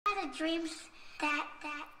the dreams that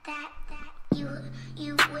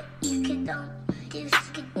you could don't do,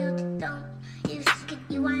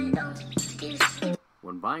 you want don't do.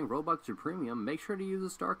 When buying Robux or Premium, make sure to use the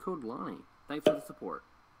star code Lonnie. Thanks for the support.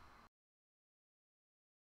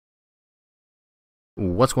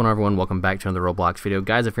 What's going on, everyone? Welcome back to another Roblox video.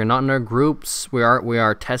 Guys, if you're not in our groups, we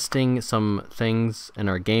are testing some things in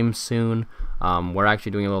our game soon. We're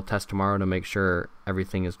actually doing a little test tomorrow to make sure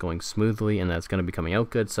everything is going smoothly and that's going to be coming out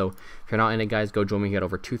good. So if you're not in it, guys, go join me. We got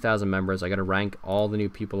over 2,000 members. I got to rank all the new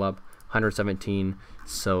people up, 117.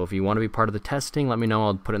 So if you want to be part of the testing, let me know.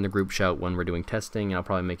 I'll put it in the group shout when we're doing testing, and I'll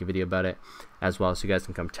probably make a video about it as well, so you guys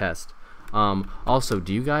can come test. Also,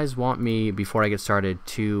 do you guys want me, before I get started,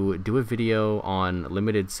 to do a video on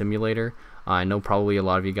Limited Simulator? I know probably a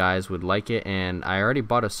lot of you guys would like it, and I already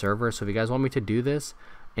bought a server, so if you guys want me to do this,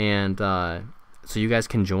 and so you guys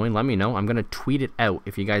can join, let me know. I'm going to tweet it out.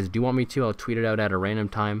 If you guys do want me to, I'll tweet it out at a random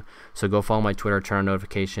time, so go follow my Twitter, turn on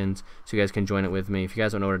notifications, so you guys can join it with me. If you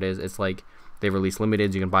guys don't know what it is, it's like they release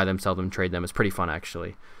limiteds, you can buy them, sell them, trade them. It's pretty fun,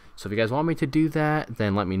 actually. So if you guys want me to do that,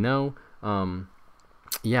 then let me know.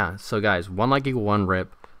 Yeah, so guys, 1 like equal 1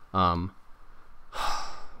 rip. Not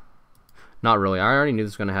really. I already knew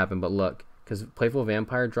this was going to happen, but look, because Playful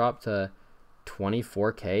Vampire dropped to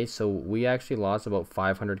 24k, so we actually lost about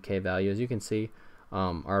 500k value. As you can see,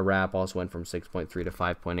 our wrap also went from 6.3 to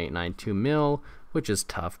 5.892 mil, which is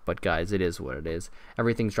tough, but guys, it is what it is.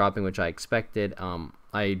 Everything's dropping, which I expected.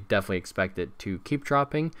 I definitely expect it to keep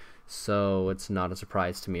dropping, so it's not a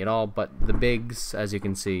surprise to me at all. But the bigs, as you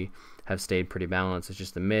can see, have stayed pretty balanced. It's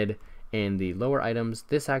just the mid and the lower items.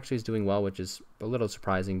 This actually is doing well, which is a little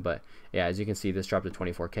surprising, but yeah, as you can see, this dropped to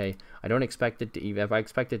 24k. I don't expect it to even, if I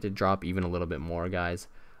expect it to drop even a little bit more, guys,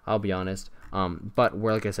 I'll be honest. But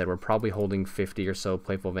we're, like I said, we're probably holding 50 or so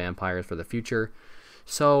Playful Vampires for the future,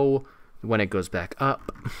 so when it goes back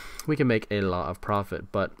up, we can make a lot of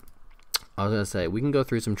profit. But I was gonna say, we can go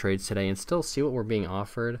through some trades today and still see what we're being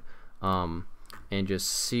offered, and just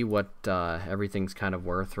see what everything's kind of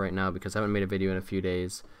worth right now, because I haven't made a video in a few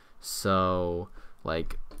days. So,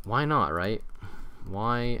 like, why not, right?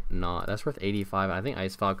 Why not? That's worth 85. I think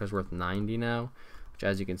Ice Falcon's worth 90 now, which,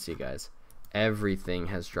 as you can see, guys, everything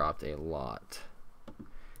has dropped a lot.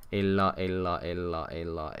 A lot.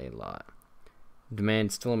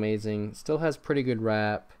 Demand's still amazing. Still has pretty good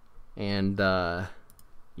rap. And,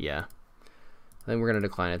 yeah. I think we're going to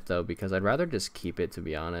decline it, though, because I'd rather just keep it, to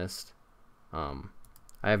be honest. I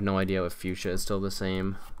have no idea if Fuchsia is still the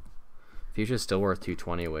same. Fuchsia is still worth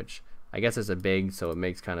 220, which I guess is a big, so it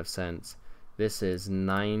makes kind of sense. This is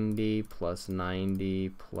 90 plus 90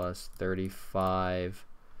 plus 35.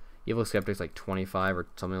 Evil Skeptic's like 25 or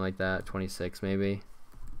something like that. 26 maybe.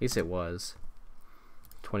 At least it was.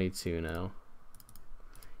 22 now.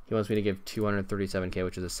 He wants me to give 237k,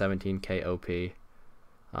 which is a 17k OP.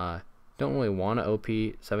 Don't really want to OP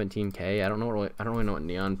 17k. I don't really know what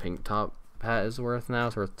Neon Pink Top Hat is worth now.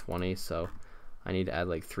 It's worth 20, so I need to add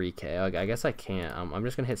like 3k. I guess I can't. I'm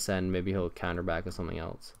just gonna hit send. Maybe he'll counter back with something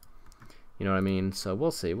else. You know what I mean? So we'll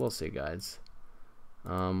see, guys.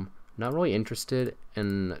 Not really interested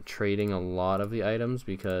in trading a lot of the items,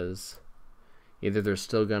 because either they're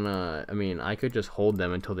still gonna, I mean, I could just hold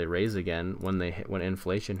them until they raise again when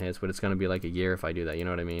inflation hits, but it's gonna be like a year if I do that. You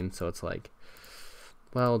know what I mean? So it's like,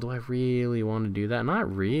 well, do I really want to do that?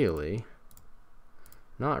 Not really.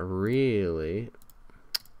 Not really.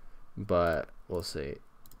 But we'll see.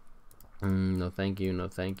 No thank you, no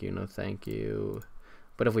thank you, no thank you.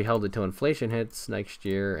 But if we held it till inflation hits next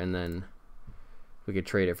year, and then we could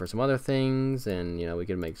trade it for some other things, and, you know, we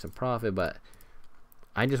could make some profit. But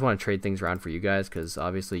I just want to trade things around for you guys, because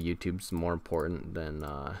obviously YouTube's more important than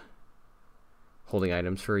holding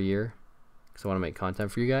items for a year, because I want to make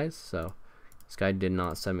content for you guys. So this guy did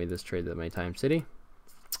not send me this trade that many times, did he?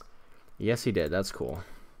 Yes, he did. That's cool.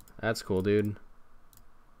 That's cool, dude.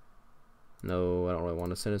 No, I don't really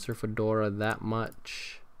want a Sinister Fedora that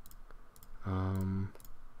much. Can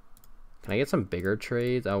I get some bigger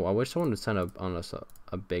trades? I wish someone would send on us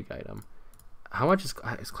a big item. How much is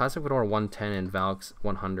Classic Fedora 110 and Valk's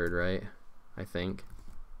 100, right? I think.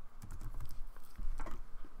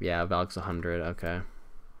 Yeah, Valk's 100. Okay.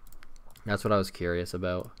 That's what I was curious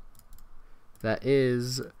about. That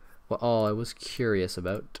is what all I was curious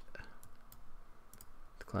about.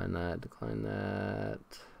 Decline that, decline that.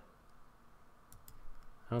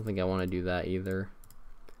 I don't think I want to do that either.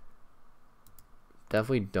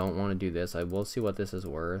 Definitely don't want to do this. I will see what this is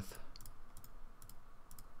worth.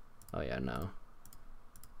 Oh yeah, no.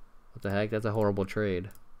 What the heck? That's a horrible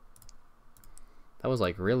trade. That was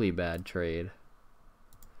like really bad trade.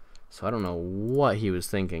 So I don't know what he was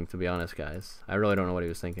thinking, to be honest, guys. I really don't know what he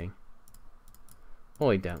was thinking.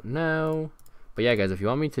 Holy don't know. But yeah, guys, if you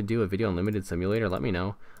want me to do a video on Limited Simulator, let me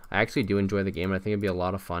know. I actually do enjoy the game, and I think it'd be a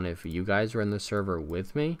lot of fun if you guys are in the server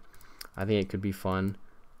with me. I think it could be fun.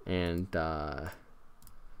 And, yeah,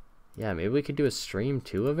 maybe we could do a stream,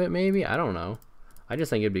 too, of it, maybe? I don't know. I just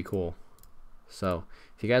think it'd be cool. So,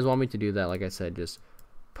 if you guys want me to do that, like I said, just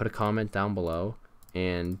put a comment down below,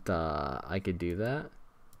 and I could do that.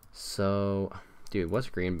 So, dude, what's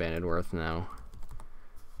Green Banded worth now?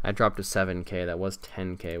 I dropped to 7k. That was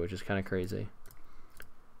 10k, which is kind of crazy.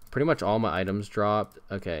 Pretty much all my items dropped.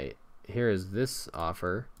 Okay, here is this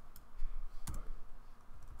offer.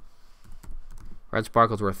 Red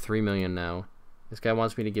Sparkle's worth 3 million now. This guy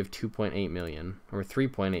wants me to give 2.8 million, or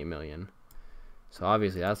 3.8 million. So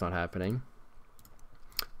obviously that's not happening.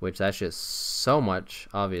 Which that's just so much,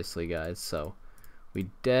 obviously, guys. So we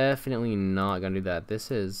definitely not gonna do that.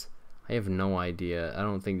 This is, I have no idea. I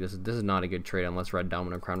don't think this is not a good trade unless Red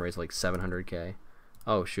Dominant Crown raised like 700k.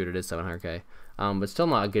 Oh shoot, it is 700k. But still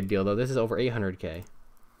not a good deal though. This is over 800k.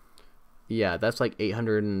 Yeah, that's like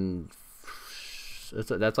 800 and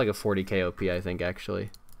that's like a 40k OP, I think,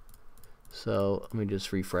 actually. So let me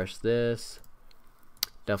just refresh this.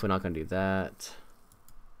 Definitely not gonna do that.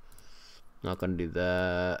 Not gonna do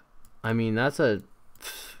that. I mean, that's a,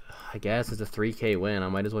 I guess it's a 3k win. I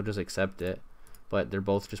might as well just accept it. But they're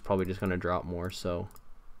both just probably just gonna drop more, so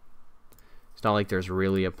it's not like there's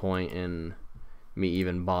really a point in me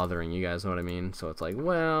even bothering, you guys know what I mean? So it's like,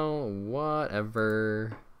 well,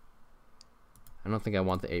 whatever. I don't think I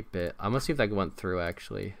want the 8-bit. I'm gonna see if that went through,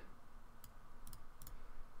 actually.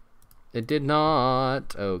 It did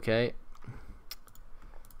not. Okay.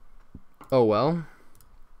 Oh well.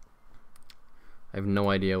 I have no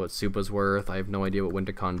idea what Supa's worth. I have no idea what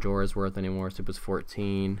Winter Conjure is worth anymore. Supa's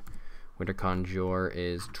 14. Winter Conjure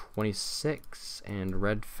is 26. And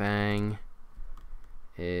Red Fang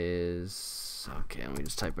is... Okay, let me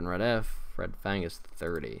just type in Red F. Red Fang is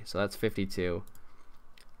 30. So that's 52.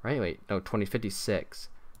 Right? Wait. No, 56.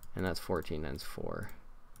 And that's 14 times 4.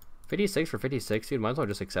 56 for 56, dude. Might as well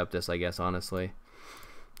just accept this, I guess, honestly.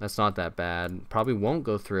 That's not that bad. Probably won't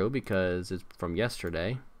go through because it's from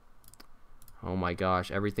yesterday. Oh my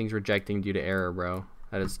gosh. Everything's rejecting due to error, bro.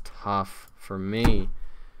 That is tough for me.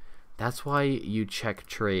 That's why you check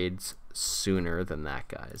trades sooner than that,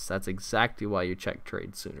 guys. That's exactly why you check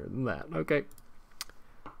trades sooner than that. Okay.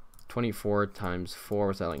 24 times 4,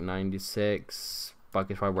 was that like 96?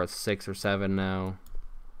 Bucket's probably worth 6 or 7 now.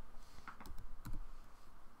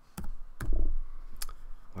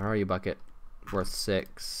 Where are you, Bucket? Worth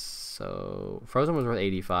 6. So Frozen was worth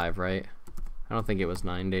 85, right? I don't think it was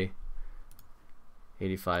 90.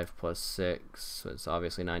 85 plus 6, so it's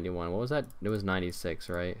obviously 91. What was that? It was 96,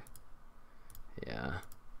 right? Yeah.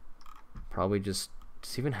 Probably just,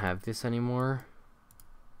 does it even have this anymore?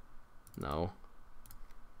 No.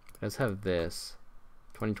 It does have this.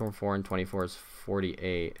 24 and 24 is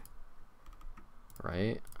 48.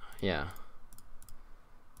 Right? Yeah.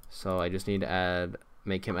 So I just need to add,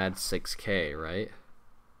 make him add 6k, right?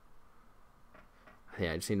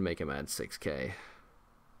 Yeah, I just need to make him add 6k.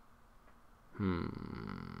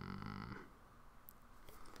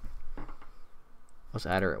 What's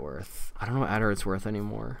Adderite worth? I don't know what Adderite's worth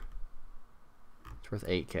anymore. It's worth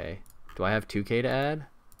 8k. Do I have 2k to add?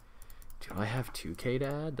 Do I have 2k to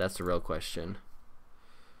add? That's the real question.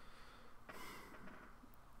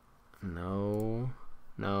 No.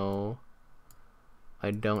 No.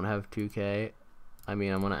 I don't have 2k. I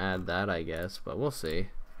mean, I'm gonna add that, I guess, but we'll see.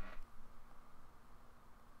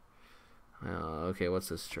 Okay, what's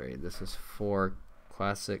this trade? This is 4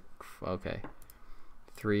 classic. Okay,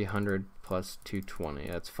 300 plus 220.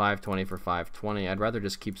 That's 520 for 520. I'd rather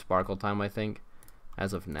just keep Sparkle Time, I think,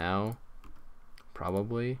 as of now.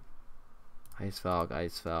 Probably. Ice Falcon,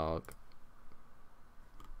 Ice Falcon.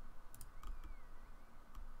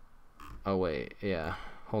 Oh wait, yeah.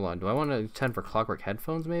 Hold on. Do I want to 10 for Clockwork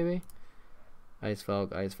Headphones, maybe? Ice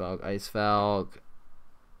Falcon, Ice Falcon, Ice Falcon.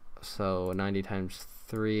 So 90 times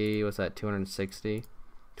 3, what's that? 260,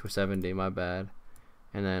 270, my bad.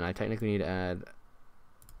 And then I technically need to add,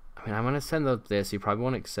 I mean, I'm gonna send up this. You probably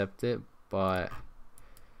won't accept it, but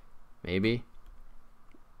maybe.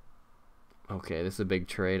 Okay, this is a big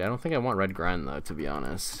trade. I don't think I want Red Grind though, to be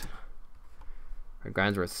honest. Red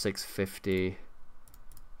Grind's worth 650.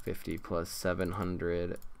 50 plus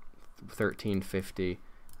 700, 1350.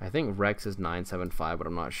 I think Rex is 975, but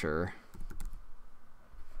I'm not sure.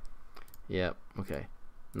 Yep, okay.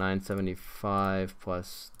 975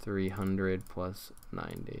 plus 300 plus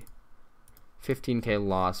 90. 15k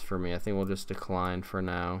loss for me. I think we'll just decline for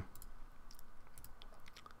now.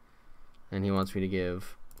 and he wants me to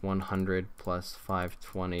give 100 plus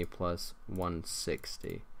 520 plus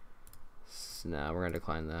 160. So, nah, we're gonna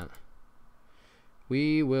decline that.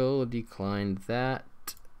 We will decline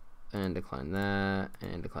that, and decline that,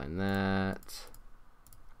 and decline that,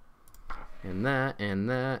 and that, and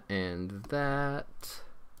that, and that.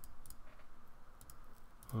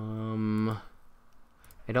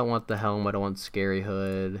 I don't want the helm, I don't want scary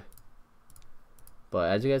hood. But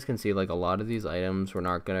as you guys can see, like a lot of these items are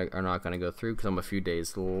not gonna go through because I'm a few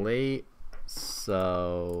days late.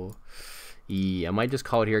 So yeah, I might just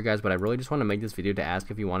call it here, guys, but I really just want to make this video to ask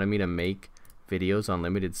if you wanted me to make videos on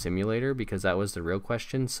Limited Simulator, because that was the real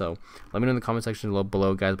question. So let me know in the comment section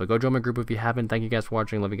below, guys, but go join my group if you haven't. Thank you guys for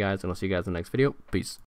watching, love you guys, and I'll see you guys in the next video. Peace.